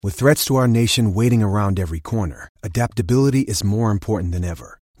With threats to our nation waiting around every corner, adaptability is more important than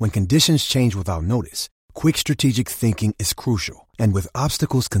ever. When conditions change without notice, quick strategic thinking is crucial. And with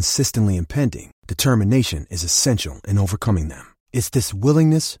obstacles consistently impending, determination is essential in overcoming them. It's this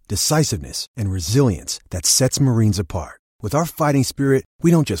willingness, decisiveness, and resilience that sets Marines apart. With our fighting spirit, we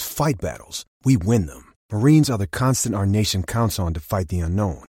don't just fight battles, we win them. Marines are the constant our nation counts on to fight the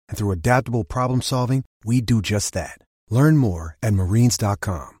unknown. And through adaptable problem solving, we do just that. Learn more at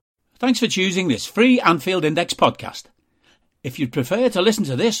marines.com. Thanks for choosing this free Anfield Index podcast. If you'd prefer to listen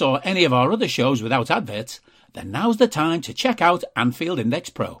to this or any of our other shows without adverts, then now's the time to check out Anfield Index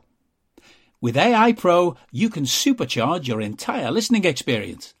Pro. With AI Pro, you can supercharge your entire listening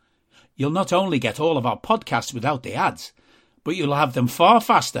experience. You'll not only get all of our podcasts without the ads, but you'll have them far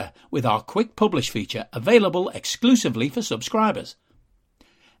faster with our quick publish feature available exclusively for subscribers.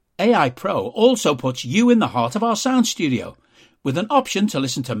 AI Pro also puts you in the heart of our sound studio, with an option to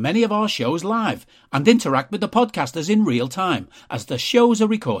listen to many of our shows live and interact with the podcasters in real time as the shows are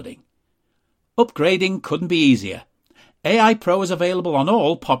recording. Upgrading couldn't be easier. AI Pro is available on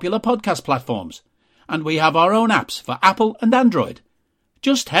all popular podcast platforms, and we have our own apps for Apple and Android.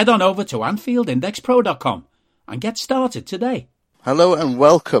 Just head on over to AnfieldIndexPro.com and get started today. Hello and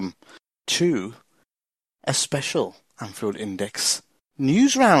welcome to a special Anfield Index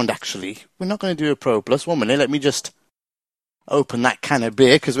news round, actually. We're not going to do a Pro Plus. 1 minute, let me just open that can of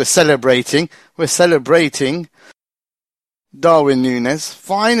beer because we're celebrating. We're celebrating Darwin Núñez.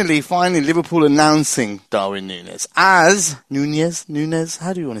 Finally, Liverpool announcing Darwin Núñez as Núñez.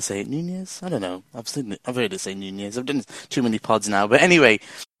 How do you want to say it? Núñez? I don't know. I've heard it say Núñez. I've done too many pods now. But anyway,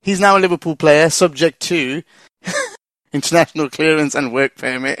 he's now a Liverpool player, subject to international clearance and work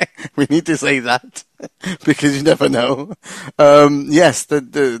permit. We need to say that because you never know. Yes,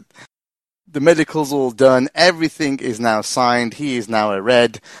 the medical's all done. Everything is now signed. He is now a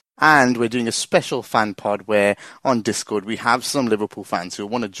Red. And we're doing a special fan pod where on Discord we have some Liverpool fans who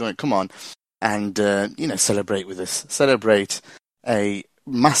want to join. Come on and, celebrate with us. Celebrate a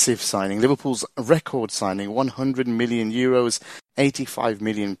massive signing. Liverpool's record signing, 100 million euros, 85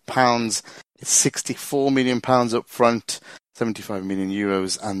 million pounds. It's 64 million pounds up front, 75 million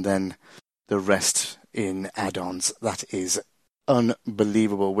euros, and then the rest in add-ons. That is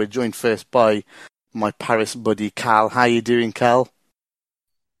unbelievable. We're joined first by my Paris buddy, Cal. How you doing, Cal?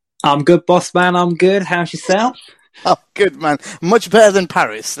 I'm good, boss man. I'm good. How's yourself? Oh, good, man. Much better than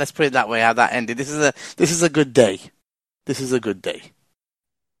Paris. Let's put it that way, how that ended. This is a good day. This is a good day.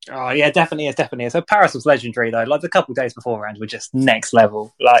 Oh, yeah, definitely is. So Paris was legendary, though. Like, the couple of days beforehand were just next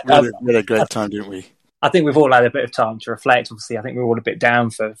level. Like, we had a great time, didn't we? I think we've all had a bit of time to reflect. Obviously, I think we were all a bit down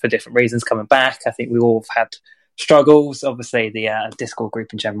for different reasons coming back. I think we all have had struggles. Obviously, the Discord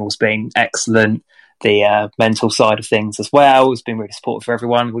group in general has been excellent. The mental side of things as well has been really supportive for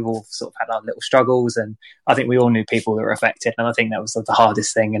everyone. We've all sort of had our little struggles, and I think we all knew people that were affected, and I think that was the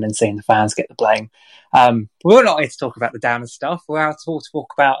hardest thing, and then seeing the fans get the blame. We're not here to talk about the downer stuff. We're out to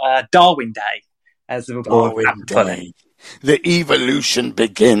talk about Darwin Day, as the report put it. The evolution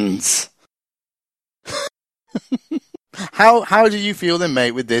begins. How do you feel then,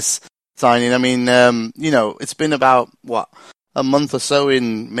 mate, with this signing? I mean, it's been about, a month or so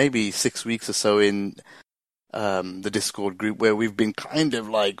maybe 6 weeks or so in the Discord group where we've been kind of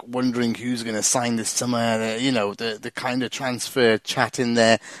like wondering who's going to sign this summer. The kind of transfer chat in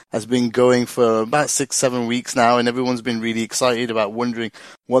there has been going for about 6-7 weeks now, and everyone's been really excited about wondering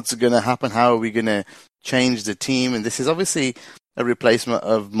what's going to happen. How are we going to change the team? And this is obviously a replacement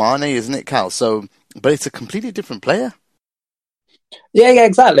of Mane, isn't it, Cal? But it's a completely different player. Yeah,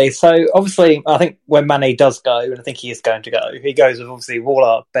 exactly. So obviously, I think when Mane does go, and I think he is going to go, he goes with obviously all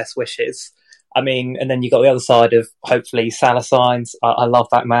our best wishes. I mean, and then you got the other side of hopefully Salah signs. I love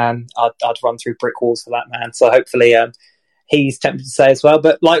that man. I'd run through brick walls for that man. So hopefully he's tempted to say as well.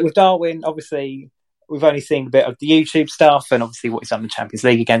 But like with Darwin, obviously we've only seen a bit of the YouTube stuff and obviously what he's done in the Champions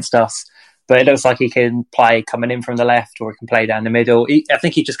League against us. But it looks like he can play coming in from the left, or he can play down the middle. I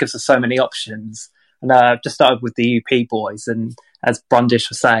think he just gives us so many options. And just started with the UP boys, and as Brundish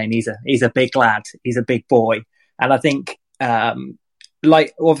was saying, he's a big lad, he's a big boy, and I think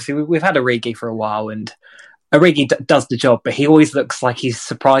obviously we've had Origi for a while, and Origi does the job, but he always looks like he's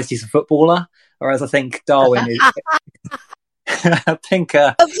surprised he's a footballer. Whereas I think Darwin is. I think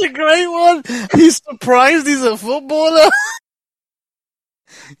that's a great one. He's surprised he's a footballer.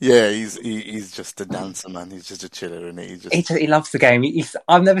 Yeah, he's just a dancer, man. He's just a chiller, isn't he? He loves the game.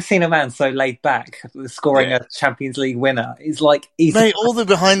 I've never seen a man so laid back, scoring a Champions League winner. Mate, all the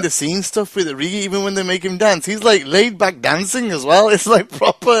behind the scenes stuff with Origi, even when they make him dance, he's like laid back dancing as well. It's like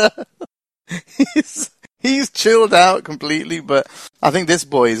proper. He's chilled out completely, but I think this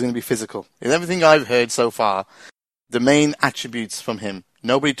boy is going to be physical. In everything I've heard so far, the main attributes from him,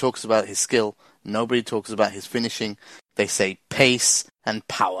 nobody talks about his skill, nobody talks about his finishing. They say pace and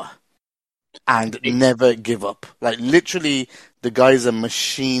power. And never give up. Like, literally, the guy's a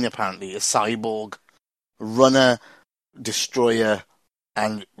machine, apparently. A cyborg, runner, destroyer,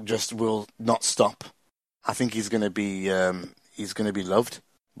 and just will not stop. I think he's going to be loved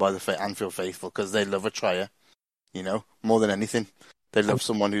by the Anfield faithful, because they love a trier, more than anything. They love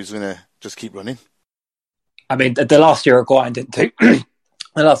someone who's going to just keep running. I mean, the last Uruguayan didn't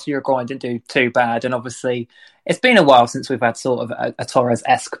do too bad, and obviously it's been a while since we've had sort of a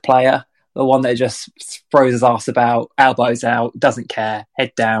Torres-esque player, the one that just throws his arse about, elbows out, doesn't care,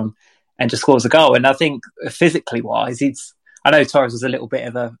 head down, and just scores a goal. And I think physically wise, I know Torres was a little bit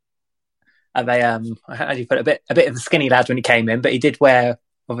of a how do you put it, a bit of a skinny lad when he came in, but he did wear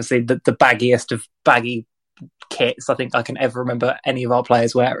obviously the baggiest of baggy kits I think I can ever remember any of our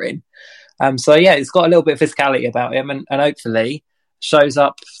players wearing. So yeah, it's got a little bit of physicality about him, and hopefully shows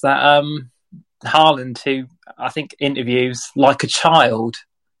up that Haaland, who I think interviews like a child,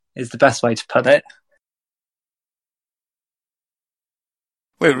 is the best way to put it.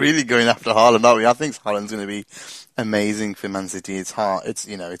 We're really going after Haaland, aren't we? I think Haaland's going to be amazing for Man City. It's hard.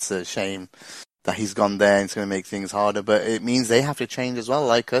 It's a shame that he's gone there, and it's going to make things harder. But it means they have to change as well,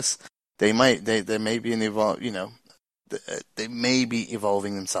 like us. They may be they may be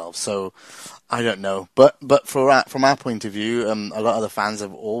evolving themselves. So I don't know. But from our point of view, a lot of the fans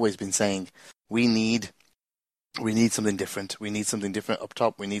have always been saying we need something different. We need something different up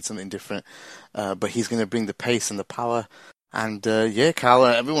top. We need something different. But he's going to bring the pace and the power. And Cal,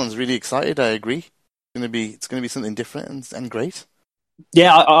 everyone's really excited. I agree. It's going to be something different and great.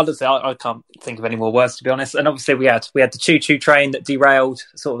 Yeah, honestly, I can't think of any more words, to be honest. And obviously, we had the choo-choo train that derailed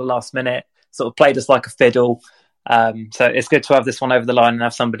sort of the last minute, sort of played us like a fiddle. So it's good to have this one over the line and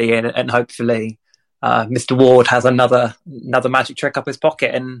have somebody in, and hopefully Mr. Ward has another magic trick up his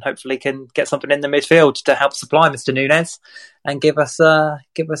pocket, and hopefully can get something in the midfield to help supply Mr. Nunes and give us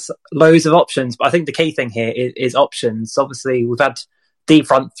loads of options. But I think the key thing here is options. Obviously, we've had the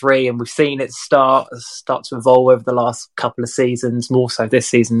front three, and we've seen it start to evolve over the last couple of seasons, more so this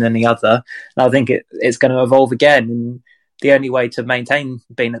season than the other. And I think it's going to evolve again. And the only way to maintain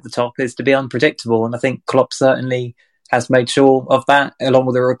being at the top is to be unpredictable. And I think Klopp certainly has made sure of that, along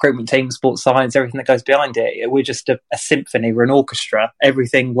with the recruitment team, sports science, everything that goes behind it. We're just a symphony, we're an orchestra.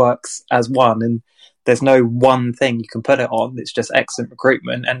 Everything works as one, and there's no one thing you can put it on. It's just excellent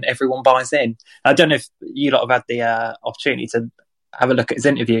recruitment, and everyone buys in. I don't know if you lot have had the opportunity to have a look at his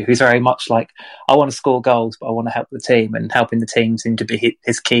interview. He's very much like, I want to score goals, but I want to help the team, and helping the team seemed to be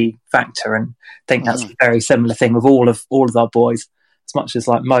his key factor. And I think that's a very similar thing with all of our boys. As much as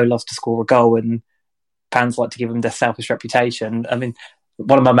like Mo loves to score a goal and fans like to give him their selfish reputation. I mean,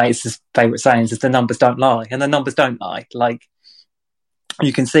 one of my mates' favourite sayings is the numbers don't lie, and the numbers don't lie. Like,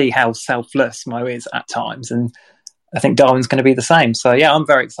 you can see how selfless Mo is at times, and I think Darwin's going to be the same. So yeah, I'm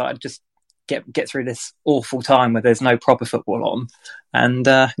very excited. Just get through this awful time where there's no proper football on, and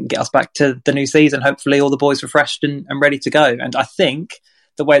get us back to the new season. Hopefully all the boys refreshed and ready to go. And I think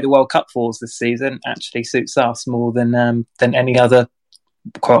the way the World Cup falls this season actually suits us more than any other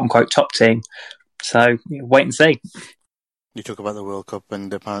quote-unquote top team. So wait and see. You talk about the World Cup,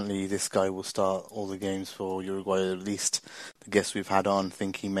 and apparently this guy will start all the games for Uruguay, at least the guests we've had on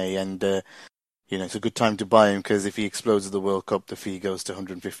think he may. And it's a good time to buy him, because if he explodes at the World Cup, the fee goes to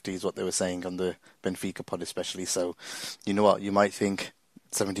 150, is what they were saying on the Benfica pod especially. So, you know what, you might think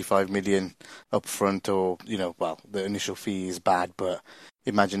 75 million up front, or, the initial fee is bad, but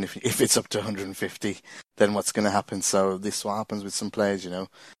imagine if it's up to 150, then what's going to happen? So this is what happens with some players,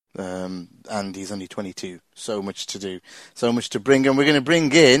 and he's only 22. So much to do, so much to bring. And we're going to bring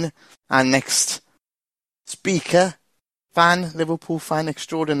in our next speaker, Liverpool fan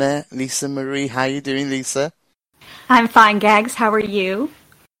extraordinaire, Lisa Marie. How are you doing, Lisa? I'm fine, Gags. How are you?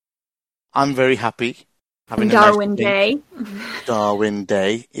 I'm very happy. Having Darwin Day. Darwin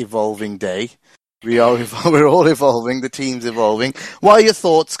Day, evolving day. We're all evolving. The team's evolving. What are your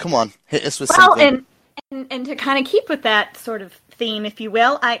thoughts? Come on, hit us with something. And to kind of keep with that sort of theme, if you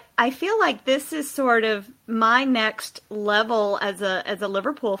will, I feel like this is sort of my next level as a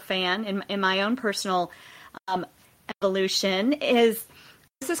Liverpool fan in my own personal evolution. This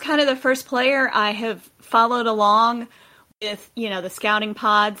is kind of the first player I have followed along with, the scouting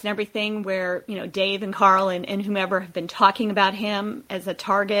pods and everything, where, Dave and Carl and whomever have been talking about him as a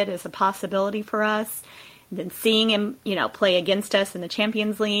target, as a possibility for us, and then seeing him, play against us in the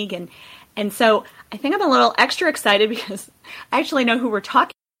Champions League. And so I think I'm a little extra excited because I actually know who we're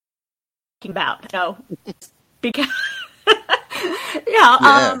talking about. So, because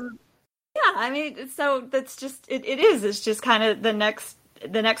I mean, so that's just it's just kind of the next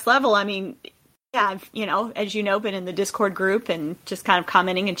level. I mean, I've, as you know, been in the Discord group and just kind of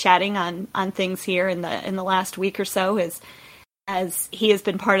commenting and chatting on things here in the last week or so as he has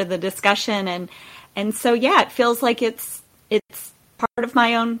been part of the discussion, and so it feels like it's part of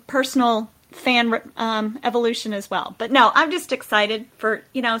my own personal fan evolution as well. But no, I'm just excited for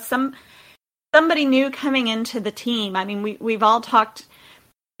somebody new coming into the team. I mean, we've all talked.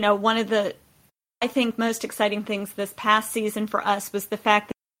 One of the, I think, most exciting things this past season for us was the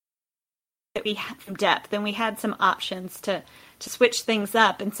fact that we had some depth and we had some options to switch things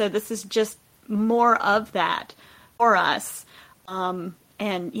up. And so this is just more of that for us. And,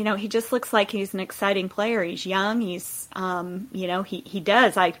 he just looks like he's an exciting player. He's young. He's, he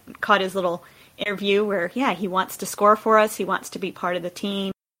does. I caught his little interview where, he wants to score for us. He wants to be part of the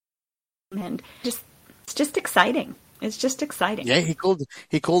team. And it's just exciting. It's just exciting. Yeah, he called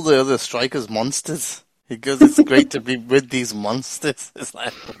the other strikers monsters. He goes, "It's great to be with these monsters." It's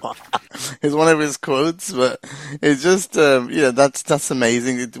like, wow. It's one of his quotes, but it's just, that's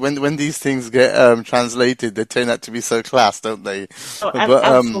amazing. When these things get translated, they turn out to be so class, don't they? Oh,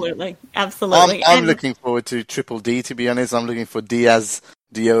 absolutely. I'm looking forward to Triple D. To be honest, I'm looking for Diaz,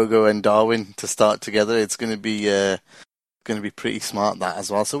 Diogo, and Darwin to start together. It's going to be pretty smart, that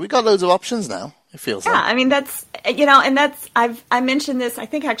as well. So we got loads of options now. It feels like. I mean, that's, and that's, I mentioned this, I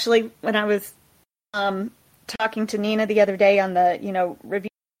think actually when I was talking to Nina the other day on the, review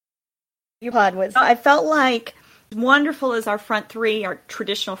pod, was I felt like wonderful as our front three, our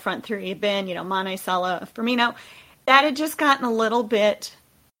traditional front three had been, Mane, Salah, Firmino, that had just gotten a little bit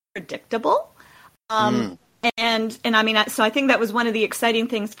predictable. And I mean, so I think that was one of the exciting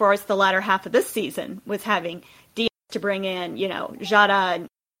things for us the latter half of this season was having Diaz to bring in, Jota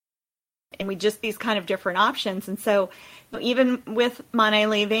and we just these kind of different options. And so even with Mane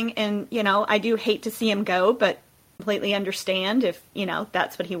leaving, and, I do hate to see him go, but completely understand if,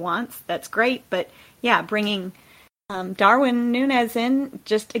 that's what he wants. That's great. But, bringing Darwin Núñez in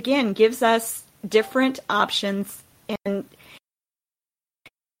just, again, gives us different options. And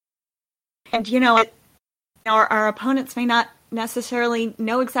our opponents may not necessarily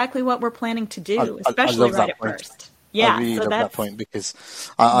know exactly what we're planning to do, especially right at first. Yeah, I really love that point because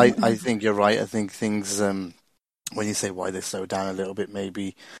I think you're right. I think things, when you say why they slow down a little bit,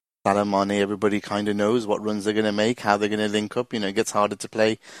 maybe Salah, Mane, everybody kind of knows what runs they're going to make, how they're going to link up. It gets harder to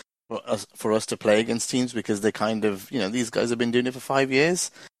play for us to play against teams because they kind of, these guys have been doing it for 5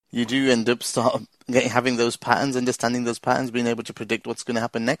 years. You do end up having those patterns, understanding those patterns, being able to predict what's going to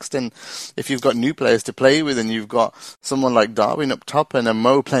happen next. And if you've got new players to play with and you've got someone like Darwin up top and a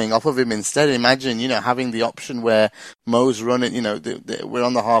Mo playing off of him instead, imagine, having the option where Mo's running, we're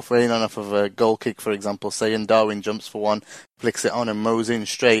on the halfway line off of a goal kick, for example, say, and Darwin jumps for one, flicks it on and Mo's in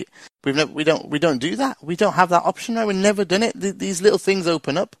straight. We don't do that. We don't have that option now. We've never done it. These little things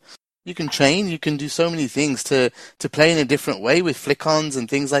open up. You can train, you can do so many things to play in a different way with flick-ons and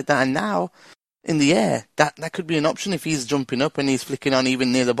things like that. And now, in the air, that could be an option if he's jumping up and he's flicking on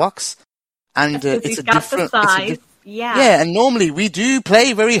even near the box. And it's a different size. Yeah, and normally we do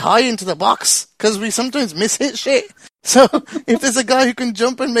play very high into the box because we sometimes miss-hit shit. So if there's a guy who can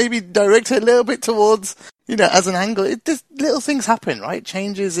jump and maybe direct it a little bit towards, as an angle, little things happen, right?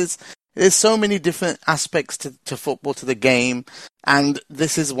 Changes There's so many different aspects to football, to the game, and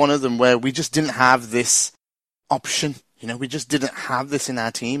this is one of them where we just didn't have this option. We just didn't have this in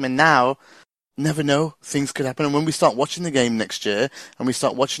our team, and now, never know, things could happen. And when we start watching the game next year, and we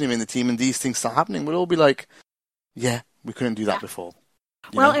start watching him in the team, and these things start happening, we'll all be like, yeah, we couldn't do that before.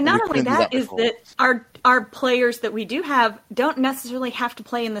 Well, and not only that is that our players that we do have don't necessarily have to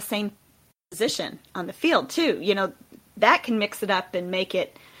play in the same position on the field, too. That can mix it up and make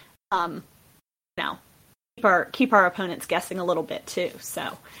it... keep our opponents guessing a little bit too.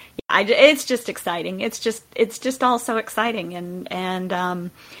 So, it's just exciting. It's just all so exciting, and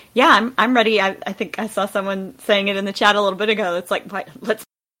I'm ready. I think I saw someone saying it in the chat a little bit ago. It's like, let's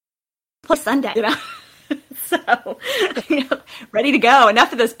play Sunday, So, ready to go.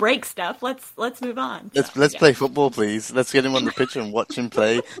 Enough of this break stuff. Let's move on. Let's play football, please. Let's get him on the pitch and watch him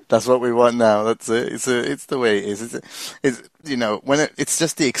play. That's what we want now. That's it. It's the way it is. It's it's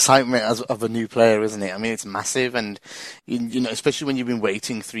just the excitement of a new player, isn't it? I mean, it's massive, and especially when you've been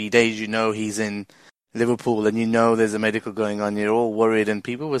waiting 3 days. He's in Liverpool, and there's a medical going on. You're all worried, and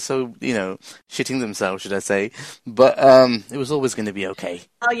people were so shitting themselves, should I say? But it was always going to be okay.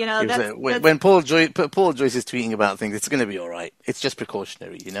 Oh, that's when Paul Joyce is tweeting about things, it's going to be all right. It's just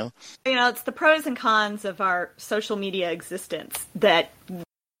precautionary, It's the pros and cons of our social media existence that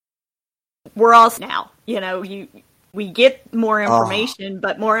we're all now, we get more information,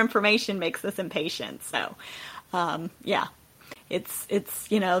 but more information makes us impatient. So, yeah, it's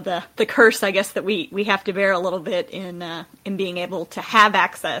the curse, I guess, that we have to bear a little bit in being able to have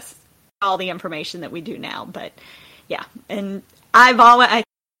access to all the information that we do now. But yeah, and I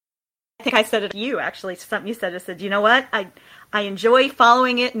think I said it to you, actually, something you said. I said, you know what, I enjoy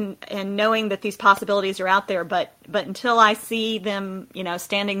following it and knowing that these possibilities are out there, but until I see them,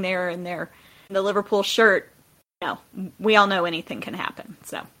 standing there in the Liverpool shirt, we all know anything can happen.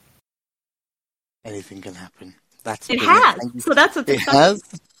 So anything can happen. That's it has. So that's what it has.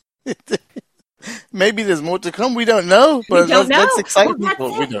 Maybe there's more to come. We don't know, but that's exciting.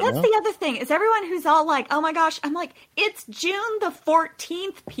 Well, that's the other thing is everyone who's all like, "Oh my gosh!" I'm like, "It's June the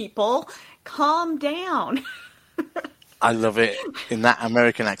 14th, people. Calm down." I love it in that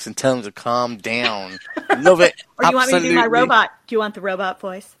American accent. Tell them to calm down. Love it. Or you want me to do my robot? Do you want the robot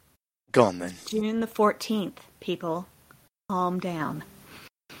voice? Go on then. June the 14th, people. Calm down.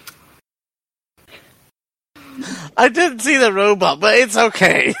 I didn't see the robot, but it's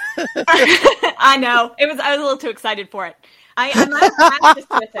okay. I know. I was a little too excited for it. I'm out of practice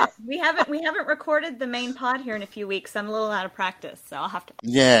with it. We haven't recorded the main pod here in a few weeks. I'm a little out of practice, so I'll have to.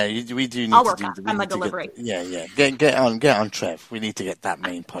 Yeah, we do need I'll to work do on my delivery. Yeah. Get on Trev. We need to get that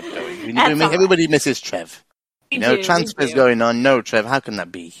main pod going. Everybody misses Trev. Transfers going on. No, Trev. How can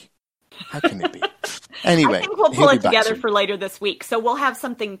that be? How can it be? Anyway, I think we'll pull it together for later this week, so we'll have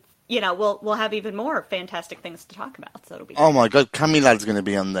something. We'll have even more fantastic things to talk about. So it'll be. Oh my God, Camilad's going to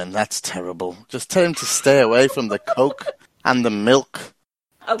be on then. That's terrible. Just tell him to stay away from the Coke and the milk.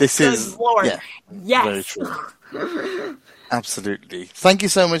 Oh, this is Lord. Yeah, yes. Very true. Absolutely. Thank you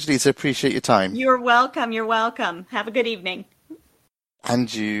so much, Lisa. Appreciate your time. You're welcome. You're welcome. Have a good evening.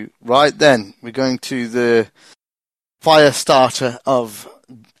 And you. Right then, we're going to the fire starter of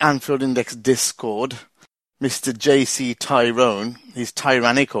Anfield Index Discord, Mr. JC Tyrone. He's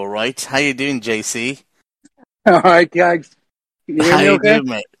tyrannical, right? How you doing, JC? All right, Gags. How you doing,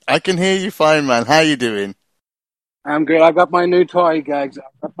 mate? I can hear you fine, man. How you doing? I'm good. I got my new toy, Gags. I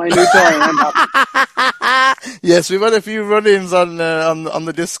got my new toy. I'm happy. Yes, we've had a few run-ins on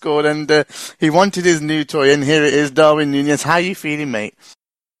the Discord, and he wanted his new toy, and here it is, Darwin Nunez. How you feeling, mate?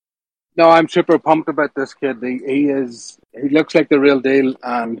 No, I'm super pumped about this kid. He looks like the real deal,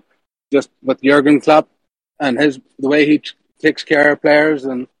 and just with Jurgen Klopp and the way he takes care of players,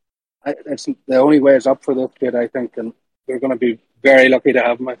 and it's the only way is up for this kid, I think, and we're going to be very lucky to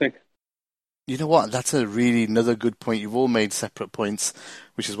have him, I think. You know what? That's another good point. You've all made separate points,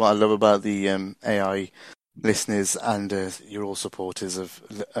 which is what I love about the AI listeners, and you're all supporters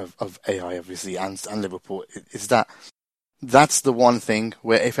of AI, obviously, and Liverpool. Is that's the one thing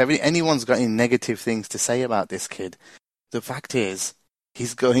where if anyone's got any negative things to say about this kid, the fact is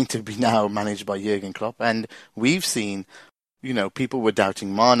he's going to be now managed by Jurgen Klopp, and we've seen, people were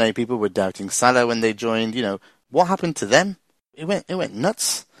doubting Mane, people were doubting Salah when they joined. What happened to them? It went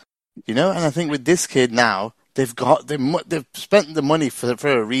nuts. And I think with this kid now, they've spent the money for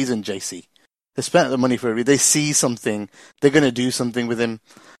a reason, JC. They spent the money for a reason. They see something. They're going to do something with him.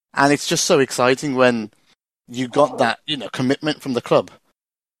 And it's just so exciting when you got that, commitment from the club.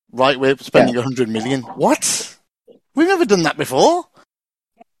 Right, we're spending 100 million. What? We've never done that before.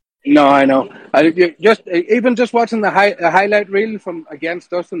 No, I know. Just watching the highlight reel from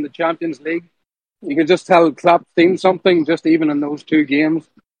against us in the Champions League, you can just tell Klopp seen something just even in those two games.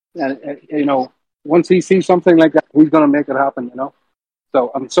 And, once he sees something like that, he's going to make it happen,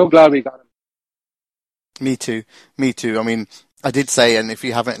 So I'm so glad we got him. Me too. I mean, I did say, and if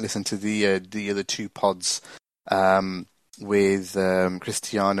you haven't listened to the other two pods with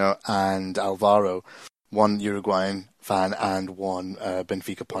Cristiano and Alvaro, one Uruguayan fan and one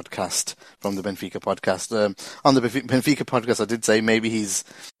Benfica podcast from the Benfica podcast. On the Benfica podcast, I did say maybe he's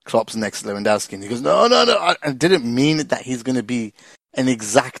Klopp's next Lewandowski. And he goes, no. I didn't mean that he's going to be an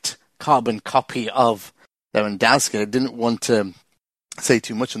exact carbon copy of Lewandowski. I didn't want to say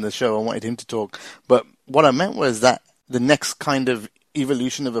too much on the show. I wanted him to talk. But what I meant was that the next kind of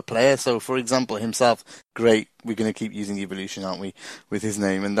evolution of a player. So, for example, himself, great. We're going to keep using evolution, aren't we, with his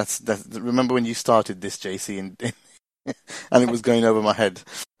name? And that's remember when you started this, JC, and and it was going over my head.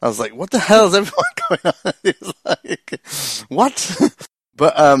 I was like, what the hell is everyone going on? It was like, what?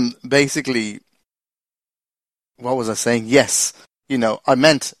 But basically, what was I saying? Yes. I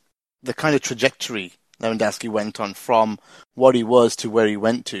meant the kind of trajectory Lewandowski went on from what he was to where he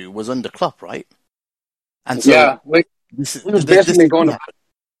went to was under Klopp, right? And so, yeah, he was basically going to,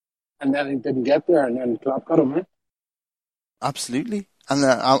 and then he didn't get there, and then Klopp got him, right? Absolutely. And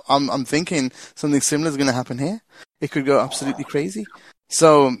I'm thinking something similar is going to happen here. It could go absolutely crazy.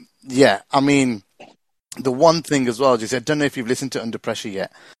 So Yeah, I mean, the one thing as well, just I don't know if you've listened to Under Pressure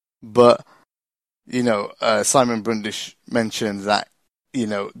yet, but Simon Brundish mentioned that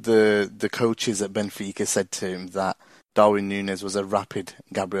the coaches at Benfica said to him that Darwin Núñez was a rapid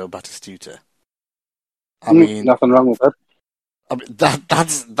Gabriel Batistuta. I mean, nothing wrong with that. I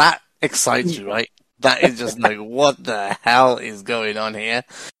mean, that excites you, right? That is just like, what the hell is going on here?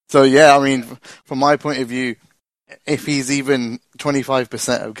 So yeah, I mean, from my point of view, if he's even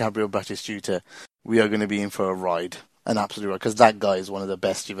 25% of Gabriel Batistuta, we are going to be in for a ride, an absolute ride, because that guy is one of the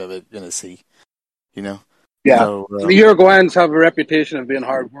best you've ever going to see. Yeah, so, the Uruguayans have a reputation of being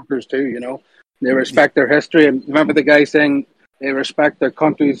hard workers too. They respect their history, and remember the guy saying they respect their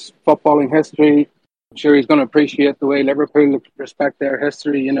country's footballing history. I'm sure he's going to appreciate the way Liverpool respect their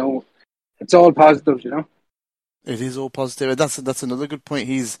history. It's all positive. It is all positive. That's another good point.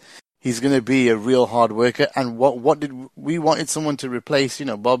 He's going to be a real hard worker. And what did we wanted someone to replace?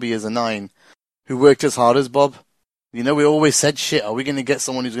 Bobby as a 9, who worked as hard as Bob. We always said, shit, are we going to get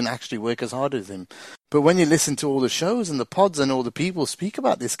someone who's going to actually work as hard as him? But when you listen to all the shows and the pods and all the people speak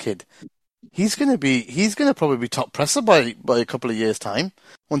about this kid, he's going to probably be top presser by a couple of years' time,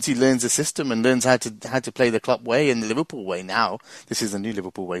 once he learns the system and learns how to play the Klopp way and the Liverpool way now. This is the new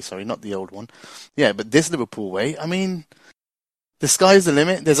Liverpool way, sorry, not the old one. Yeah, but this Liverpool way, I mean, the sky's the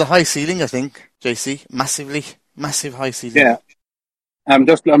limit. There's a high ceiling, I think, JC. Massive high ceiling. Yeah. I'm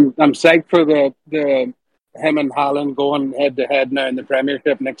psyched for the him and Haaland going head to head now in the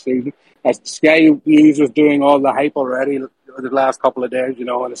Premiership next season. As Sky News was doing all the hype already the last couple of days,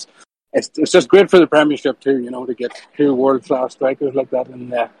 and it's just great for the Premiership too, to get 2 world-class strikers like that,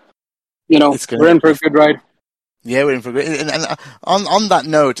 and we're in for a good ride. Yeah, we're in for a good. And on that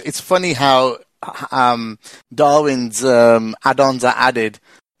note, it's funny how Darwin's add-ons are added,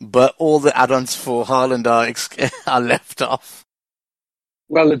 but all the add-ons for Haaland are left off.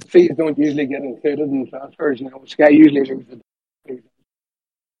 Well, the fees don't usually get included in transfers. Sky usually leaves the fees.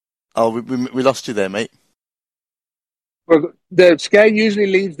 Oh, we lost you there, mate. Well, the Sky usually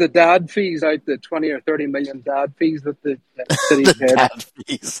leaves the dad fees out, the 20 or 30 million dad fees that the city paid. Dad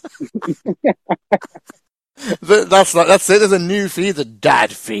fees. That's it. There's a new fee, the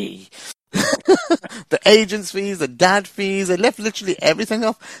dad fee. The agent's fees, the dad fees. They left literally everything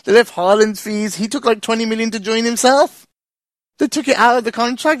off. They left Haaland's fees. He took like 20 million to join himself. They took it out of the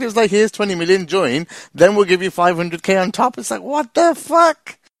contract. It was like, here's 20 million, join. Then we'll give you 500k on top. It's like, what the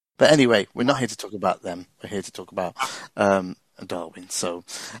fuck? But anyway, we're not here to talk about them. We're here to talk about Darwin. So,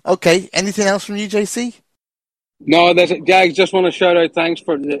 okay. Anything else from you, JC? No, that's it. Gags, just want to shout out thanks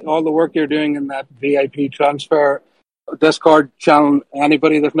for all the work you're doing in that VIP transfer Discord channel.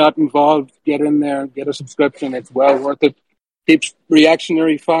 Anybody that's not involved, get in there, get a subscription. It's well worth it. Keeps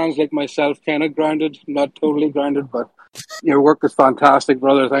reactionary fans like myself kind of grounded, not totally grounded, but your work is fantastic,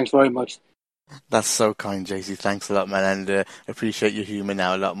 brother. Thanks very much. That's so kind, JC. Thanks a lot, man, and appreciate your humour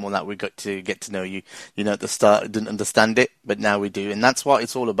now a lot more that we got to get to know you. At the start, I didn't understand it, but now we do, and that's what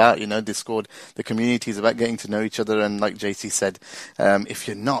it's all about. Discord, the community is about getting to know each other, and like JC said, if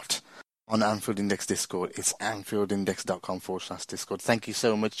you're not on Anfield Index Discord, it's anfieldindex.com/Discord. Thank you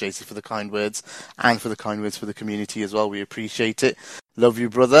so much, JC, for the kind words, and for the kind words for the community as well. We appreciate it. Love you,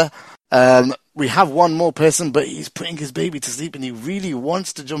 brother. We have one more person, but he's putting his baby to sleep and he really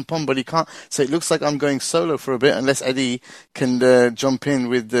wants to jump on, but he can't. So it looks like I'm going solo for a bit unless Eddie can jump in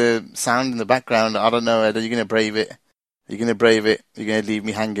with the sound in the background. I don't know, Ed, are you going to brave it? You're going to brave it? You're going to leave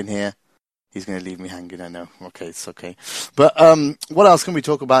me hanging here? He's going to leave me hanging, I know. Okay, it's okay. But what else can we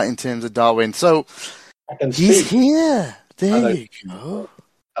talk about in terms of Darwin? So he's here. There you go.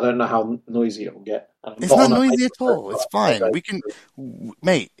 I don't know how noisy it will get. It's not noisy at all. It's fine. We can,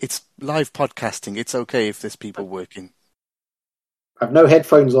 mate. It's live podcasting. It's okay if there's people working. I've no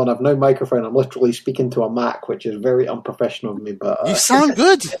headphones on. I've no microphone. I'm literally speaking to a Mac, which is very unprofessional of me. But you sound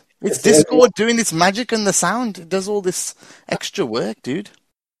good. It's Discord doing its magic and the sound. It does all this extra work, dude.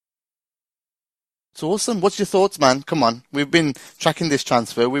 It's awesome. What's your thoughts, man? Come on. We've been tracking this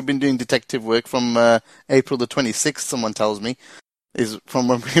transfer. We've been doing detective work from April the 26th. Someone tells me is from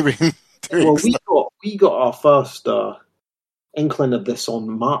when we were in. Well, we got our first inkling of this on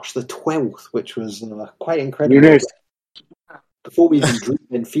March the 12th, which was quite incredible. Before we even drew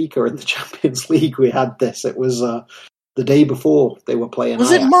Benfica in the Champions League, we had this. It was the day before they were playing.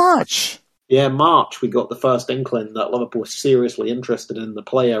 Was it March? Yeah, March. We got the first inkling that Liverpool was seriously interested in the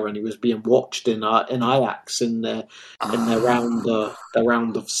player, and he was being watched in Ajax in their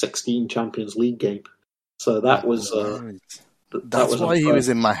round of 16 Champions League game. So that was. That's why he was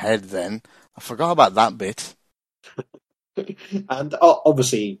in my head then. I forgot about that bit. And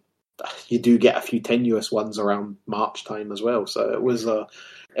obviously, you do get a few tenuous ones around March time as well. So it was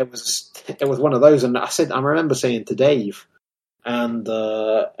one of those. And I remember saying to Dave, and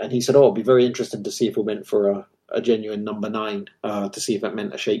he said, "Oh, it'd be very interesting to see if we went for a genuine number 9, to see if it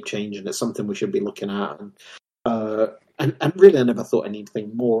meant a shape change, and it's something we should be looking at." And really, I never thought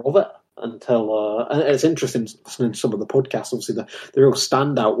anything more of it until. And it's interesting listening to some of the podcasts. Obviously, the real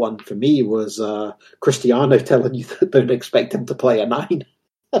standout one for me was Cristiano telling you that don't expect him to play a 9.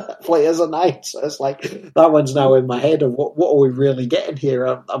 Play as a 9. So it's like that one's now in my head of what are we really getting here?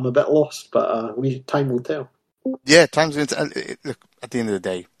 I'm a bit lost, but time will tell. Yeah, time's going to look. At the end of the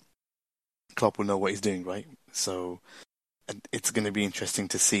day, Klopp will know what he's doing, right? So it's going to be interesting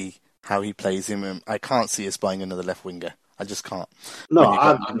to see how he plays him. I can't see us buying another left winger. I just can't. No,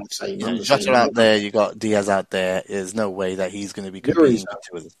 I'm not saying. Jota out there, you got Diaz out there. There's no way that he's going to be competing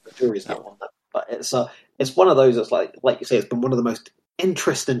with us. The jury's out on that. But it's one of those that's like you say, it's been one of the most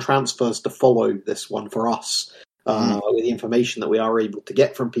interesting transfers to follow, this one for us, with the information that we are able to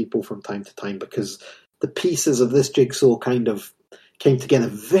get from people from time to time, because the pieces of this jigsaw kind of came together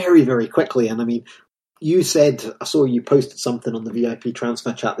very, very quickly. And I mean, you said, I saw you posted something on the VIP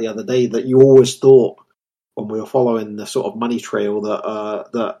transfer chat the other day that you always thought when we were following the sort of money trail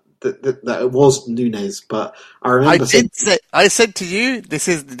that it was Nunes, but I remember I said to you, this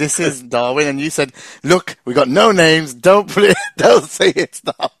is Darwin, and you said, "Look, we got no names. Don't say it's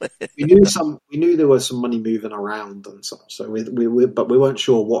Darwin." We knew there was some money moving around and stuff, so but we weren't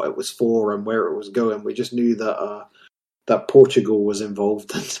sure what it was for and where it was going. We just knew that Portugal was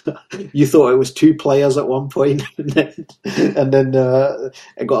involved. You thought it was 2 players at one point, and then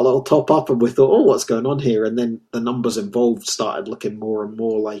it got a little top up, and we thought, "Oh, what's going on here?" And then the numbers involved started looking more and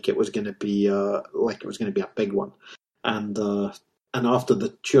more like it was going to be a big one. And after the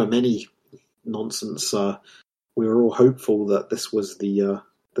Tchouaméni nonsense, we were all hopeful that this was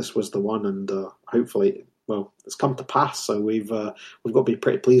the one, and hopefully, well, it's come to pass. So we've got to be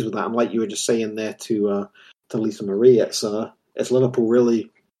pretty pleased with that. And like you were just saying there to Lisa Marie, it's Liverpool really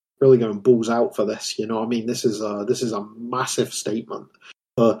going balls out for this. You know what I mean? This is a massive statement.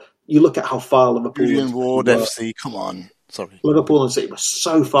 You look at how far Liverpool Julian Ward FC, come on. Sorry. Liverpool and City were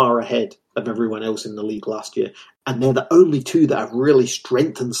so far ahead of everyone else in the league last year, and they're the only 2 that have really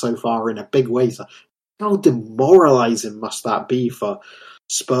strengthened so far in a big way. So how demoralising must that be for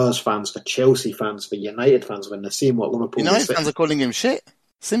Spurs fans, for Chelsea fans, for United fans when they're seeing what Liverpool... United fans are calling him shit.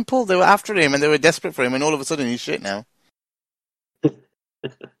 Simple. They were after him and they were desperate for him, and all of a sudden he's shit now.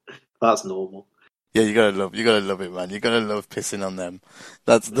 That's normal. Yeah, you gotta love it, man. You gotta love pissing on them.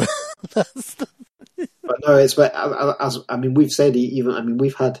 That's the. But no, we've said,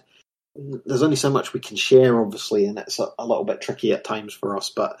 we've had. There's only so much we can share, obviously, and it's a little bit tricky at times for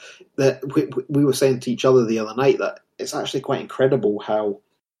us. But we were saying to each other the other night that it's actually quite incredible how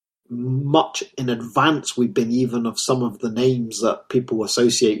much in advance we've been even of some of the names that people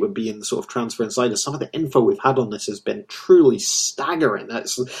associate with being the sort of transfer insiders. Some of the info we've had on this has been truly staggering.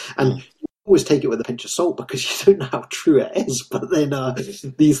 You always take it with a pinch of salt because you don't know how true it is. But then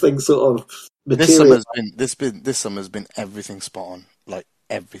these things sort of materialize. This summer's been everything spot on, like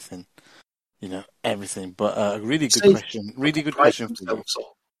everything, everything. But a really good question. Really good question for you.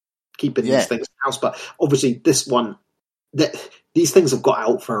 Keeping these things in house, but obviously this one. These things have got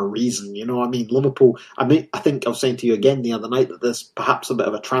out for a reason, you know. I mean, Liverpool. I think I was saying to you again the other night that there's perhaps a bit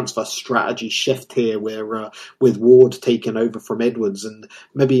of a transfer strategy shift here, where with Ward taking over from Edwards, and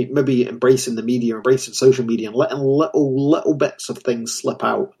maybe embracing the media, embracing social media, and letting little bits of things slip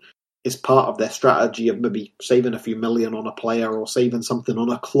out is part of their strategy of maybe saving a few million on a player, or saving something on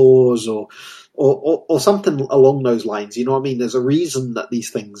a clause, or something along those lines. You know what I mean? There's a reason that these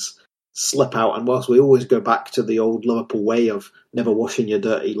things slip out, and whilst we always go back to the old Liverpool way of never washing your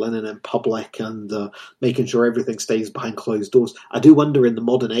dirty linen in public and making sure everything stays behind closed doors, I do wonder in the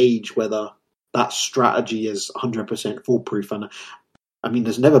modern age whether that strategy is 100% foolproof. And I mean,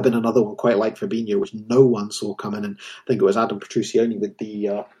 there's never been another one quite like Fabinho, which no one saw coming. And I think it was Adam Petruccioni with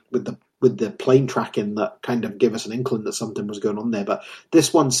the plane tracking that kind of gave us an inkling that something was going on there. But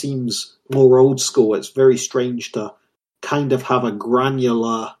this one seems more old school. It's very strange to kind of have a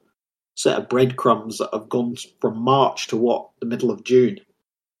granular set of breadcrumbs that have gone from March to the middle of June,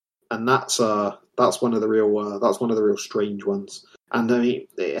 and that's one of the real strange ones. And I mean,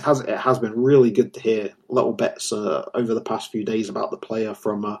 it has been really good to hear little bits over the past few days about the player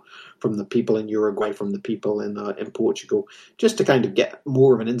from the people in Uruguay, from the people in Portugal, just to kind of get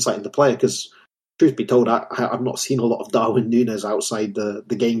more of an insight into the player. Because truth be told, I've not seen a lot of Darwin Núñez outside the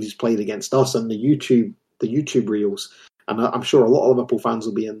games he's played against us and the YouTube reels. And I'm sure a lot of Liverpool fans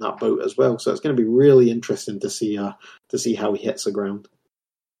will be in that boat as well. So it's going to be really interesting to see how he hits the ground.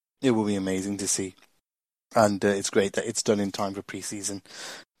 It will be amazing to see. And it's great that it's done in time for pre-season,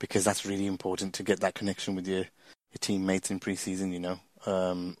 because that's really important to get that connection with your teammates in pre-season,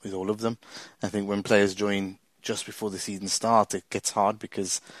 with all of them. I think when players join just before the season starts, it gets hard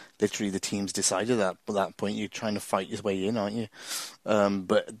because literally the team's decided that at that point you're trying to fight your way in, aren't you?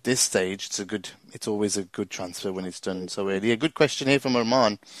 But at this stage, it's always a good transfer when it's done so early. A good question here from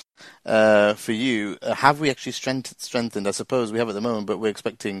Arman for you. Have we actually strengthened? I suppose we have at the moment, but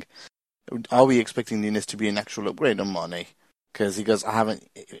are we expecting Nunes to be an actual upgrade on Mane? Because he goes, I haven't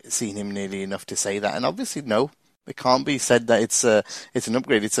seen him nearly enough to say that. And obviously, no, it can't be said that it's an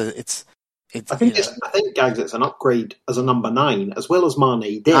upgrade. I think, Gags, it's an upgrade as a number 9, as well as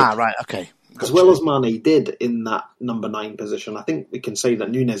Mane did. Ah, right, okay. Gotcha. As well as Mane did in that number 9 position. I think we can say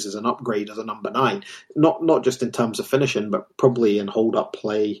that Nunes is an upgrade as a number 9. Not just in terms of finishing, but probably in hold-up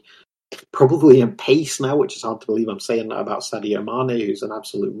play, probably in pace now, which is hard to believe I'm saying that about Sadio Mane, who's an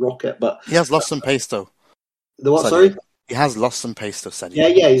absolute rocket. But he has lost some pace, though. The what, sorry? He has lost some pace, though,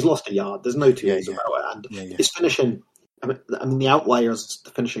 Sadio. Yeah, he's lost a yard. There's no two ways about it. And his finishing... I mean, the outliers,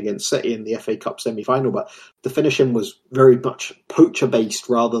 the finish against City in the FA Cup semi-final, but the finishing was very much poacher-based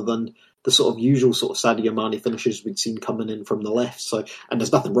rather than the sort of usual sort of Sadio Mane finishes we'd seen coming in from the left. So, and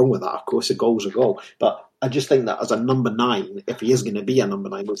there's nothing wrong with that, of course, a goal's a goal. But I just think that as a number 9, if he is going to be a number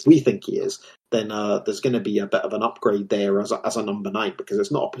 9, which we think he is, then there's going to be a bit of an upgrade there as a number 9, because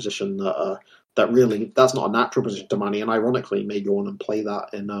it's not a position that's not a natural position to Mane, and ironically may go on and play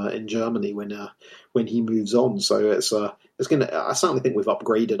that in Germany when he moves on. So it's going to. I certainly think we've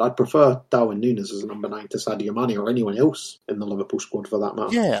upgraded. I'd prefer Darwin Núñez as a number 9 to Sadio Mane or anyone else in the Liverpool squad for that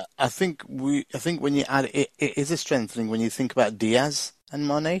matter. Yeah, I think when you add it is a strengthening when you think about Diaz and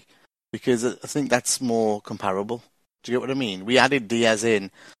Mane, because I think that's more comparable. Do you get what I mean? We added Diaz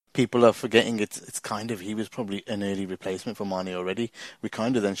in. People are forgetting it's kind of, he was probably an early replacement for Mane already. We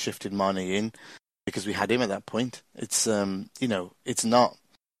kind of then shifted Mane in because we had him at that point. It's it's not.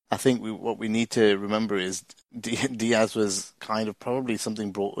 I think what we need to remember is Diaz was kind of probably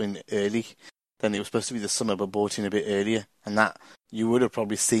something brought in early. Then it was supposed to be the summer, but brought in a bit earlier, and that you would have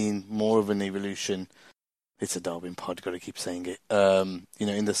probably seen more of an evolution. It's a Darwin pod, got to keep saying it.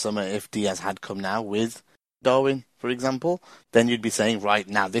 In the summer, if Diaz had come now with Darwin, for example, then you'd be saying, right,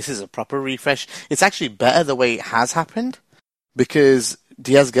 now this is a proper refresh. It's actually better the way it has happened, because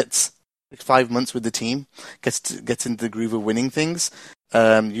Diaz gets 5 months with the team, gets into the groove of winning things.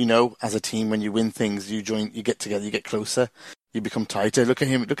 As a team, when you win things, you get together, you get closer, you become tighter. Look at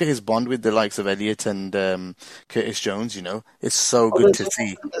him, look at his bond with the likes of Elliott and Curtis Jones. It's so good to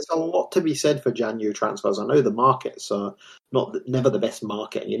see. There's a lot to be said for January transfers. I know the markets are never the best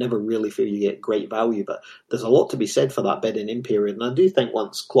market, and you never really feel you get great value, but there's a lot to be said for that bidding in period. And I do think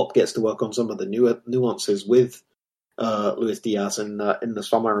once Klopp gets to work on some of the nuances with Luis Diaz in the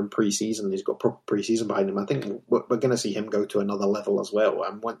summer and pre-season, he's got proper pre-season behind him, I think we're going to see him go to another level as well.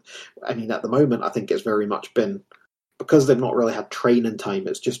 And at the moment, I think it's very much been, because they've not really had training time,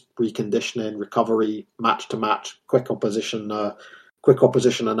 it's just reconditioning, recovery, match to match, quick opposition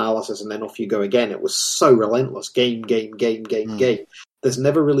analysis, and then off you go again. It was so relentless, game. There's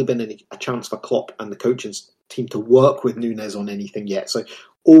never really been a chance for Klopp and the coaching team to work with Núñez on anything yet. So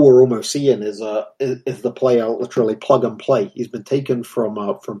all we're almost seeing is the player literally plug and play. He's been taken from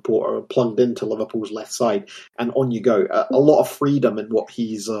Porto, plugged into Liverpool's left side, and on you go. A lot of freedom in what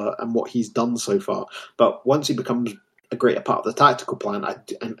he's done so far. But once he becomes a greater part of the tactical plan,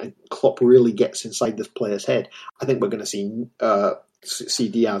 and Klopp really gets inside this player's head, I think we're going to see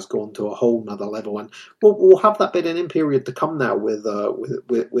Diaz go on to a whole nother level, and we'll have that bit in period to come now with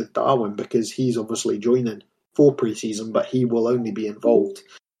Darwin, because he's obviously joining for pre-season, but he will only be involved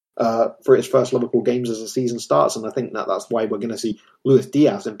for his first Liverpool games as the season starts, and I think that's why we're going to see Luis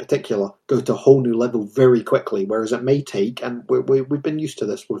Diaz in particular go to a whole new level very quickly, whereas it may take, and we've been used to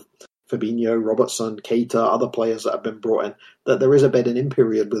this with Fabinho, Robertson, Keita, other players that have been brought in, that there is a bit in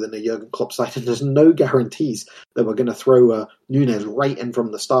period within a Jurgen Klopp side, and there's no guarantees that we're going to throw Núñez right in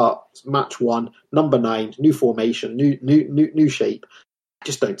from the start. Match 1, number 9, new formation, new shape. I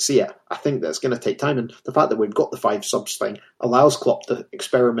just don't see it. I think that's going to take time, and the fact that we've got the 5 subs thing allows Klopp to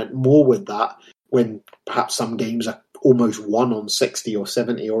experiment more with that. When perhaps some games are almost won on 60 or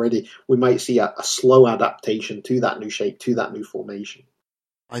 70 already, we might see a slow adaptation to that new shape, to that new formation.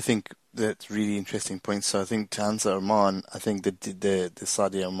 I think that's really interesting point. So I think to answer Arman, I think the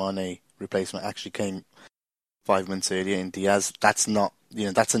Sadio Mane replacement actually came 5 months earlier in Diaz. That's not,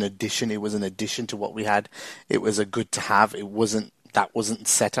 that's an addition. It was an addition to what we had. It was a good to have. That wasn't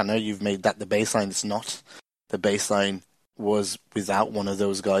set. I know you've made that the baseline. It's not. The baseline was without one of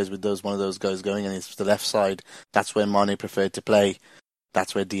those guys, with one of those guys going, and it's the left side. That's where Mane preferred to play.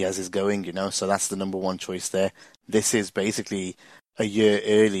 that's where Diaz is going, so that's the number one choice there. This is basically a year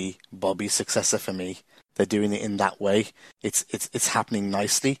early Bobby's successor for me. They're doing it in that way. It's happening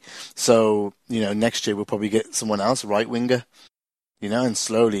nicely. So, next year we'll probably get someone else, right winger, and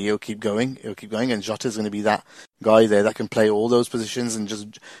slowly he'll keep going. And Jota's going to be that guy there that can play all those positions and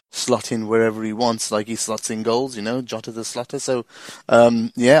just slot in wherever he wants, like he slots in goals, Jota the slotter. So,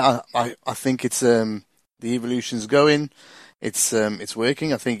 I think it's, the evolution's going. It's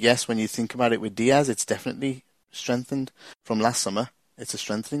working. I think, yes, when you think about it with Diaz, it's definitely strengthened from last summer. It's a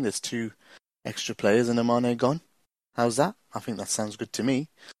strengthening. There's 2 extra players and Mane gone. How's that? I think that sounds good to me.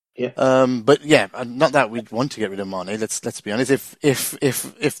 Yeah. But yeah, not that we'd want to get rid of Mane. Let's be honest. If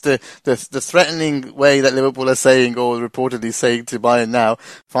the threatening way that Liverpool are saying or reportedly saying to buy him now,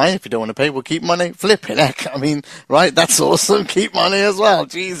 fine. If you don't want to pay, we'll keep Mane. Flip it, heck. I mean, right? That's awesome. Keep Mane as well.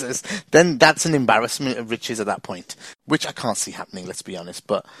 Jesus. Then that's an embarrassment of riches at that point, which I can't see happening. Let's be honest.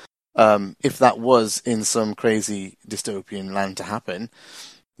 But if that was in some crazy dystopian land to happen.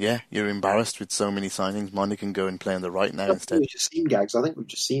 Yeah, you're embarrassed with so many signings. Mane can go and play on the right now instead. We've just seen, Gags. I think we've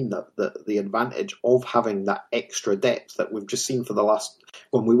just seen that the advantage of having that extra depth that we've just seen for the last,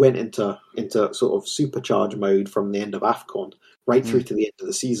 when we went into sort of supercharge mode from the end of AFCON right through to the end of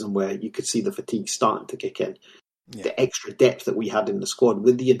the season, where you could see the fatigue starting to kick in. Yeah. The extra depth that we had in the squad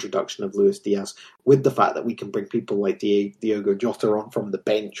with the introduction of Luis Diaz, with the fact that we can bring people like Diogo Jota on from the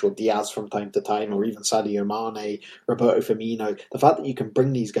bench, or Diaz from time to time, or even Sadio Mane, Roberto Firmino, the fact that you can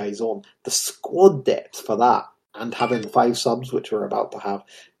bring these guys on, the squad depth for that, and having the 5 subs, which we're about to have,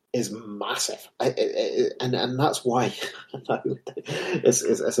 is massive. And that's why it's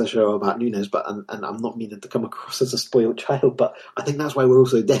a show about Nunes, and I'm not meaning to come across as a spoiled child, but I think that's why we're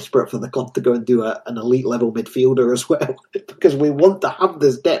also desperate for the club to go and do an elite level midfielder as well, because we want to have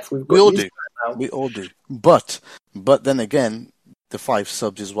this depth. We all do. But then again, the 5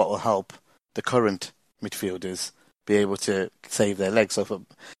 subs is what will help the current midfielders be able to save their legs. So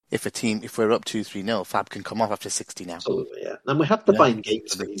if we're up 2-3-0, Fab can come off after 60 now. Absolutely, yeah. And we have to find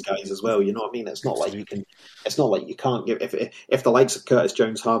games for these guys as well. You know what I mean? It's not like you can. It's not like you can't give. If the likes of Curtis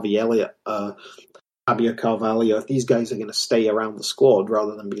Jones, Harvey Elliott, Fabio Carvalho, if these guys are going to stay around the squad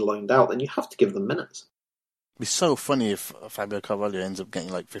rather than be loaned out, then you have to give them minutes. It'd be so funny if Fabio Carvalho ends up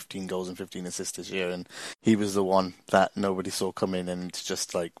getting like 15 goals and 15 assists this year, and he was the one that nobody saw coming, and it's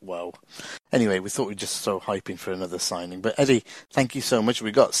just like, wow. Anyway, we thought we'd just so hyping for another signing. But Eddie, thank you so much.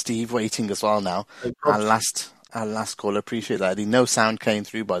 We got Steve waiting as well now. Our last call. Appreciate that, Eddie. No sound came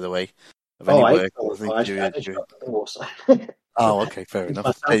through, by the way, of any work. Oh, okay, fair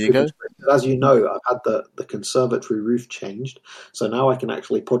enough. There you go. As you know, I've had the conservatory roof changed, so now I can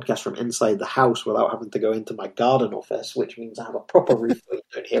actually podcast from inside the house without having to go into my garden office, which means I have a proper roof where you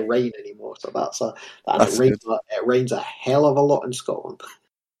don't hear rain anymore. So it rains a hell of a lot in Scotland.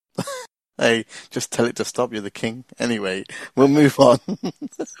 Hey, just tell it to stop. You're the king. Anyway, we'll move on.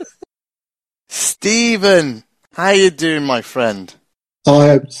 Stephen, how you doing, my friend? I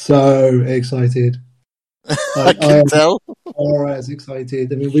am so excited. I can tell. As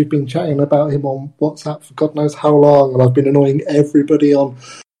excited. I mean, we've been chatting about him on WhatsApp for God knows how long, and I've been annoying everybody on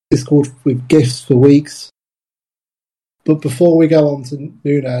Discord with gifts for weeks. But before we go on to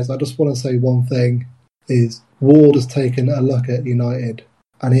Nunes, I just want to say one thing, is Ward has taken a look at United,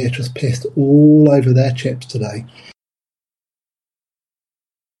 and he has just pissed all over their chips today.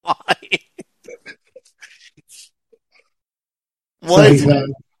 Why? Why? So,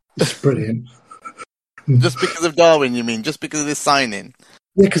 it's brilliant. Just because of Darwin, you mean? Just because of this signing?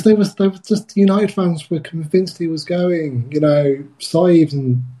 Yeah, because they were just United fans were convinced he was going. You know, Saeed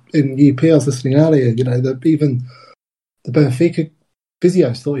in UP, I was listening earlier. You know, even the Benfica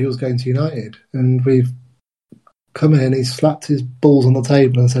physios thought he was going to United, and we've come in. He slapped his balls on the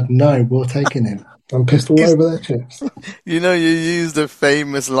table and said, "No, we're taking him." I'm pissed all over their chips. You know, you used a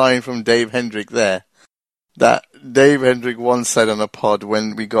famous line from Dave Hendrick there. That Dave Hendrick once said on a pod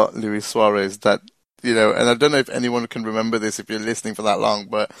when we got Luis Suarez that. You know, and I don't know if anyone can remember this if you're listening for that long,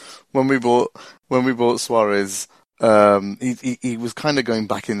 but when we bought Suarez, he was kind of going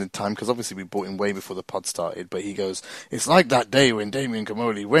back in the time, because obviously we bought him way before the pod started, but he goes, it's like that day when Damien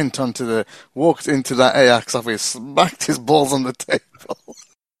Comoli walked into that Ajax office, smacked his balls on the table,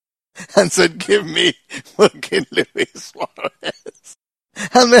 and said, give me fucking Luis Suarez.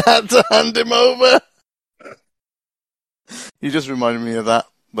 And they had to hand him over. You just reminded me of that.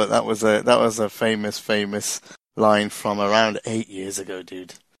 But that was a famous line from around 8 years ago,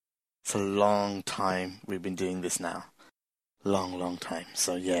 dude. It's a long time we've been doing this now. Long time.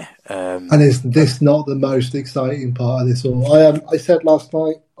 So yeah. And is this not the most exciting part of this all? I said last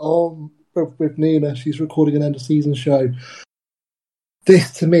night with Nina, she's recording an end of season show.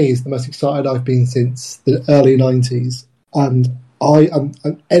 this to me is the most excited I've been since the early 90s. And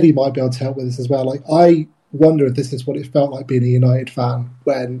and Eddie might be able to help with this as well. Like, I wonder if this is what it felt like being a United fan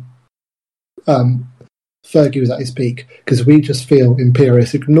when Fergie was at his peak, because we just feel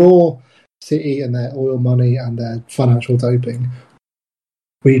imperious. Ignore City and their oil money and their financial doping.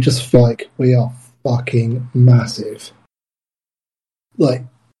 We just feel like we are fucking massive. Like,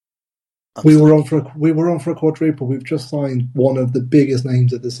 we were on for a quadruple. We've just signed one of the biggest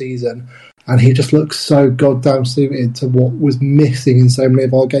names of the season, and he just looks so goddamn suited to what was missing in so many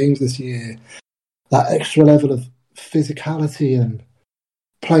of our games this year. That extra level of physicality and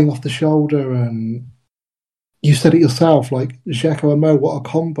playing off the shoulder, and you said it yourself, like Dzeko and Mo, what a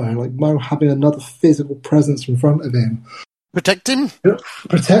combo. Like, Mo having another physical presence in front of him. Protecting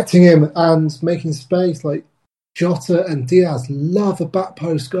him and making space. Like, Jota and Diaz love a back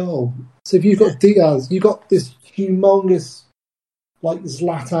post goal. So if you've got Diaz, you've got this humongous, like,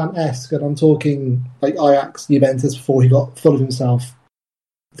 Zlatan-esque, and I'm talking like Ajax, Juventus before he got full of himself,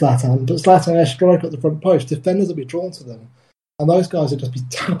 Zlatan, but Zlatan-esque striker at the front post. Defenders will be drawn to them, and those guys will just be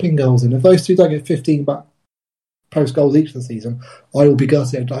tapping goals in. If those two don't get 15 back post goals each of the season, I will be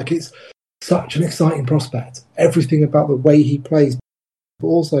gutted. Like, it's such an exciting prospect. Everything about the way he plays, but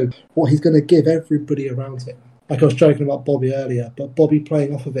also what he's going to give everybody around him. Like, I was joking about Bobby earlier, but Bobby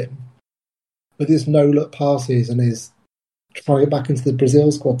playing off of him with his no-look passes and his trying to get back into the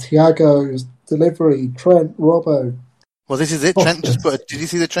Brazil squad. Thiago's delivery, Trent, Robbo. Well, this is it. Trent just put. Did you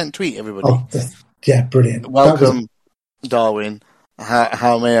see the Trent tweet, everybody? Yeah, brilliant. Welcome, Darwin.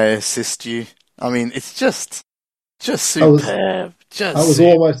 How may I assist you? I mean, it's just superb. That was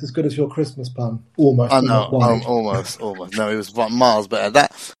almost as good as your Christmas pun. Almost. I know. Almost. No, it was miles better.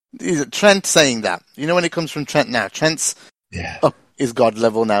 That is Trent saying that. You know, when it comes from Trent now, Trent's up is God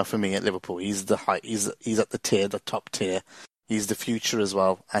level now for me at Liverpool. He's the high. He's at the top tier. He's the future as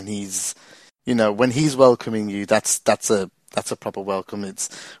well, and he's, you know, when he's welcoming you, that's a proper welcome.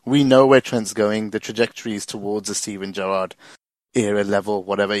 We know where Trent's going. The trajectory is towards a Steven Gerrard era level,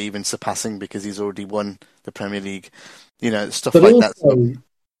 whatever, even surpassing, because he's already won the Premier League. You know, stuff but like also, that. So,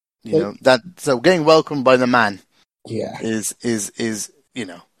 you know that. So getting welcomed by the man, is you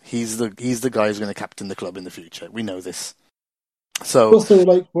know, he's the guy who's going to captain the club in the future. We know this. So also,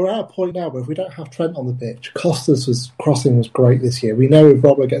 like, we're at a point now where if we don't have Trent on the pitch, Costa's crossing was great this year. We know if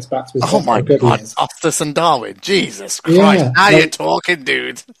Robbo gets back to his oh my God, Costas and Darwin, Jesus Christ! Now you're talking,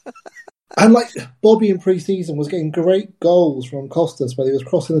 dude. And like, Bobby in pre-season was getting great goals from Costas where he was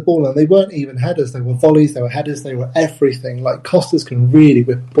crossing the ball, and they weren't even headers, they were volleys, they were headers, they were everything. Like, Costas can really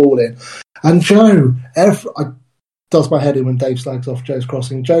whip the ball in. And Joe, does my head in when Dave slags off Joe's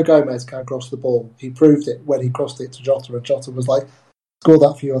crossing. Joe Gomez can't cross the ball. He proved it when he crossed it to Jota, and Jota was like, score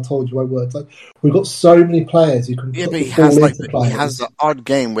that for you, I told you I would. Like, we've got so many players who can put the ball into players. He has the odd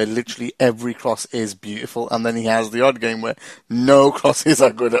game where literally every cross is beautiful, and then he has the odd game where no crosses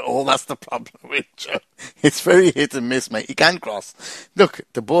are good at all. That's the problem with Joe. It's very hit and miss, mate. He can cross. Look,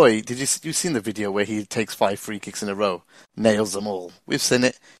 the boy, you've seen the video where he takes 5 free kicks in a row, nails them all. We've seen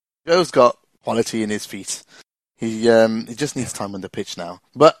it. Joe's got quality in his feet. He just needs time on the pitch now.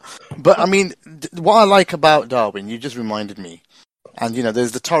 But I mean, what I like about Darwin, you just reminded me. And, you know,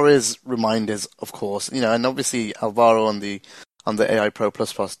 there's the Torres reminders, of course, you know, and obviously Alvaro on the AI Pro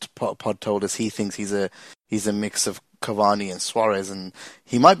Plus pod told us he thinks he's a mix of Cavani and Suarez, and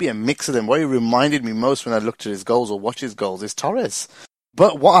he might be a mix of them. What he reminded me most when I looked at his goals or watched his goals is Torres.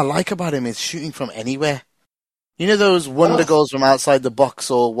 But what I like about him is shooting from anywhere. You know those wonder goals from outside the box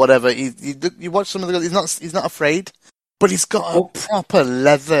or whatever. You watch some of the goals. He's not afraid, but he's got a proper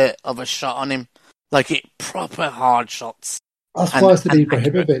leather of a shot on him, like proper hard shots. That's why it's the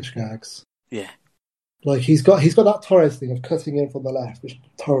Ibrahimovic gags. Yeah, like he's got that Torres thing of cutting in from the left, which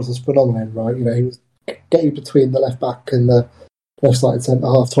Torres is phenomenal in, right? You know, he was getting between the left back and the left side centre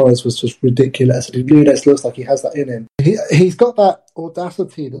half. Torres was just ridiculous. And Nunes looks like he has that in him. He's got that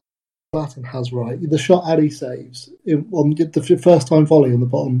audacity that Latin has, right? The shot Ali saves on the first time volley on the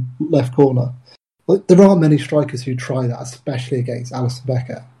bottom left corner. Like, there aren't many strikers who try that, especially against Alisson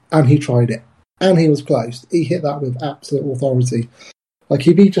Becker. And he tried it. And he was close. He hit that with absolute authority. Like,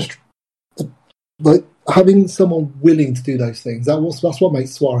 if he just, like, having someone willing to do those things, that's what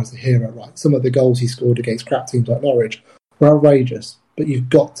makes Suarez a hero, right? Some of the goals he scored against crap teams like Norwich were outrageous, but you've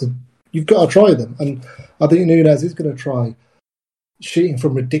got to try them. And I think Nunes is going to try shooting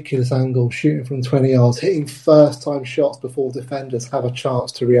from ridiculous angles, shooting from 20 yards, hitting first-time shots before defenders have a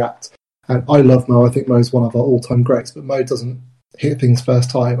chance to react. And I love Mo. I think Mo's one of our all-time greats, but Mo doesn't hit things first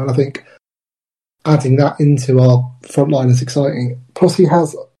time. And I think adding that into our front line is exciting. Plus, he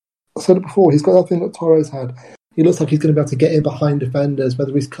has, I said it before, he's got that thing that Torres had. He looks like he's going to be able to get in behind defenders,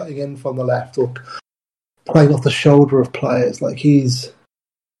 whether he's cutting in from the left or playing off the shoulder of players. Like he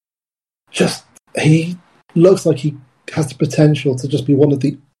looks like he has the potential to just be one of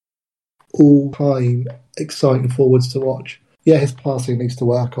the all-time exciting forwards to watch. Yeah, his passing needs to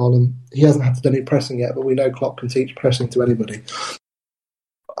work on, and he hasn't had to do any pressing yet, but we know Klopp can teach pressing to anybody.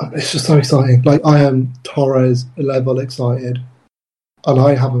 It's just so exciting. Like, I am Torres level excited, and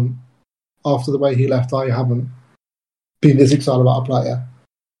I haven't, after the way he left, I haven't been this excited about a player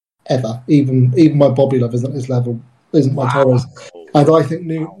ever. Even my Bobby love isn't his level, isn't my Torres. And I think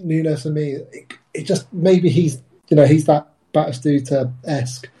Nunes, for me, it just, maybe he's that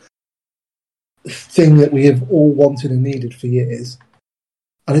Batistuta-esque thing that we have all wanted and needed for years.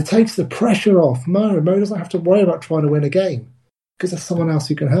 And it takes the pressure off Mo. Mo doesn't have to worry about trying to win a game because there's someone else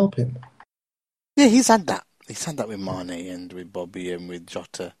who can help him. Yeah, he's had that. He's had that with Mane and with Bobby and with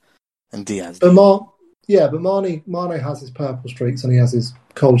Jota and Diaz. But Mane has his purple streaks and he has his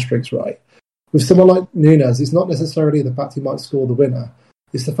cold streaks, right? With someone like Nunes, it's not necessarily the fact he might score the winner.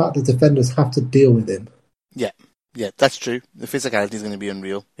 It's the fact that defenders have to deal with him. Yeah, that's true. The physicality is going to be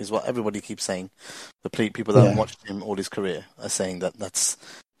unreal, is what everybody keeps saying. The people that have watched him all his career are saying that's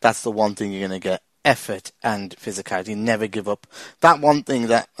the one thing you're going to get: effort and physicality. Never give up. That one thing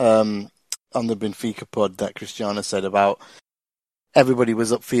that on the Benfica pod that Cristiano said about everybody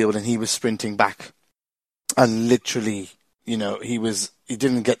was upfield and he was sprinting back, and literally, he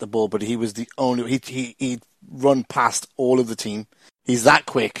didn't get the ball, but he was the only. He'd run past all of the team. He's that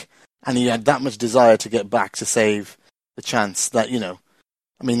quick. And he had that much desire to get back to save the chance that,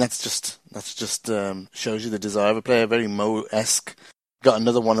 that's just shows you the desire of a player, very Mo-esque. Got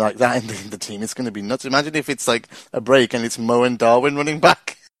another one like that in the team. It's going to be nuts. Imagine if it's like a break and it's Mo and Darwin running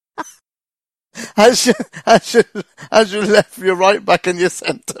back. as your left, your right back and your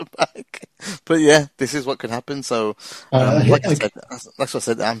centre back. But yeah, this is what could happen. So, like I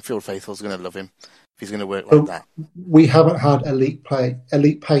said, Anfield faithful is going to love him. He's going to work like that. We haven't had elite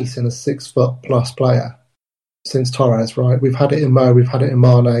pace in a 6-foot+ player since Torres, right? We've had it in Mo, we've had it in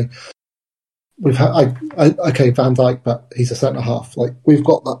Mane. We've had Van Dijk, but he's a centre half. Like, we've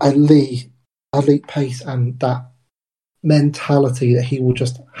got the elite pace and that mentality that he will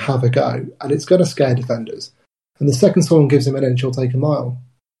just have a go, and it's going to scare defenders. And the second someone gives him an inch, he'll take a mile.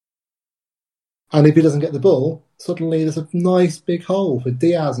 And if he doesn't get the ball, suddenly there's a nice big hole for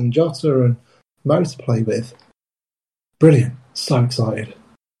Diaz and Jota and Mo to play with. Brilliant. So excited.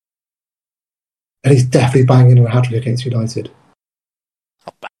 And he's definitely banging on a hat-trick against United.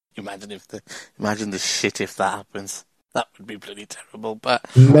 Imagine the shit if that happens. That would be bloody terrible. But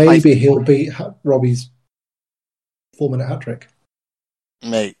maybe he'll beat Robbie's 4-minute hat-trick.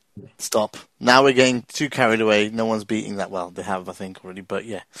 Mate, stop. Now we're getting too carried away. No one's beating that. Well, they have, I think, already. But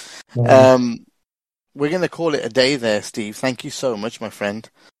yeah. We're going to call it a day there, Steve. Thank you so much, my friend.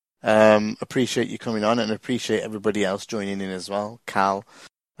 Appreciate you coming on and appreciate everybody else joining in as well. Cal,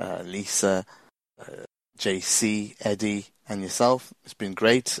 Lisa, JC, Eddie, and yourself. It's been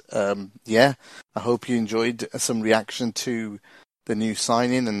great. I hope you enjoyed some reaction to the new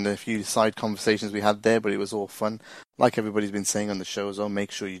signing and the few side conversations we had there, but it was all fun. Like everybody's been saying on the show as well, make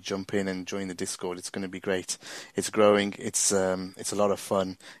sure you jump in and join the Discord. It's going to be great. It's growing. It's a lot of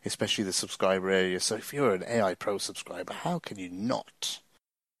fun, especially the subscriber area. So if you're an AI Pro subscriber, how can you not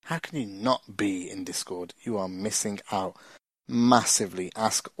be in Discord? You are missing out massively.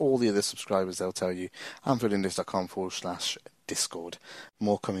 Ask all the other subscribers, they'll tell you. AnfieldIndex.com/Discord.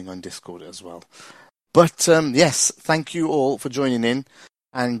 More coming on Discord as well. But yes, thank you all for joining in.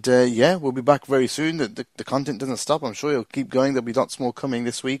 And we'll be back very soon. The content doesn't stop. I'm sure it'll keep going. There'll be lots more coming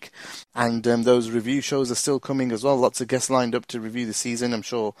this week. And those review shows are still coming as well. Lots of guests lined up to review the season. I'm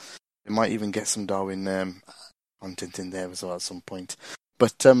sure we might even get some Darwin content in there as well at some point.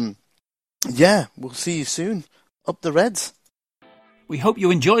 But, we'll see you soon. Up the Reds. We hope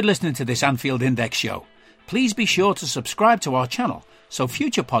you enjoyed listening to this Anfield Index show. Please be sure to subscribe to our channel so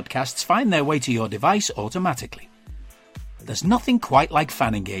future podcasts find their way to your device automatically. There's nothing quite like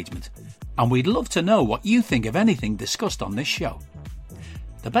fan engagement, and we'd love to know what you think of anything discussed on this show.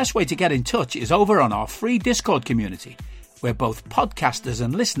 The best way to get in touch is over on our free Discord community, where both podcasters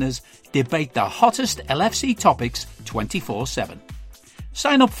and listeners debate the hottest LFC topics 24/7.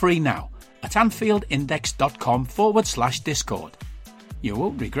 Sign up free now at AnfieldIndex.com/Discord. You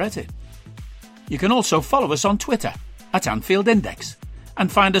won't regret it. You can also follow us on Twitter at Anfield Index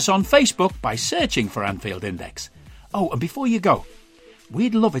and find us on Facebook by searching for Anfield Index. Oh, and before you go,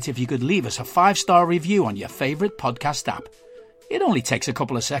 we'd love it if you could leave us a 5-star review on your favourite podcast app. It only takes a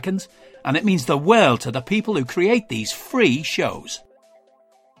couple of seconds, and it means the world to the people who create these free shows.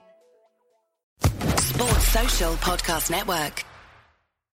 Sports Social Podcast Network.